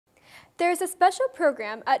There is a special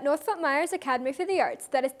program at North Fort Myers Academy for the Arts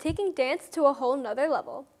that is taking dance to a whole nother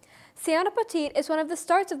level. Siana Poteet is one of the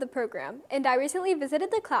stars of the program, and I recently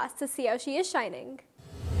visited the class to see how she is shining.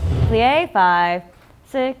 Plie 5,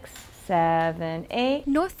 6, 7, 8.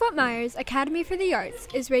 North Fort Myers Academy for the Arts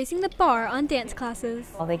is raising the bar on dance classes.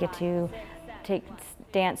 Well, they get to take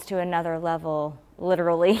dance to another level,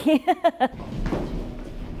 literally.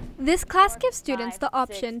 This class gives students the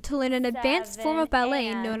option to learn an advanced form of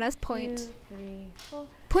ballet known as Pointe.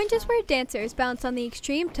 Pointe is where dancers bounce on the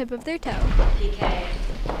extreme tip of their toe.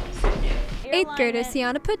 8th grader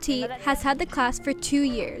Siana Poteet has had the class for 2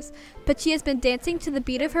 years, but she has been dancing to the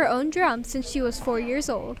beat of her own drum since she was 4 years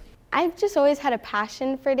old. I've just always had a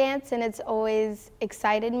passion for dance, and it's always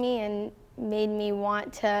excited me and made me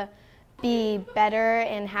want to be better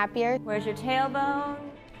and happier. Where's your tailbone?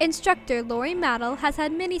 Instructor Lori Maddle has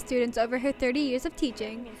had many students over her 30 years of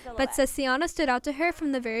teaching, but says Siana stood out to her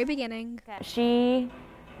from the very beginning. She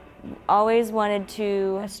always wanted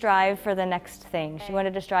to strive for the next thing. She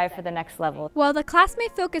wanted to strive for the next level. While the class may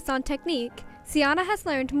focus on technique, Siana has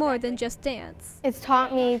learned more than just dance. It's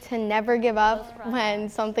taught me to never give up when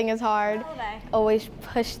something is hard, always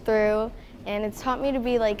push through, and it's taught me to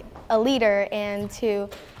be like a leader and to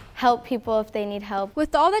help people if they need help.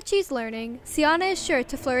 With all that she's learning, Siana is sure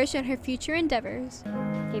to flourish in her future endeavors.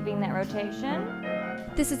 Keeping that rotation.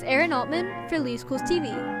 This is Erin Altman for Lee Schools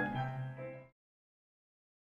TV.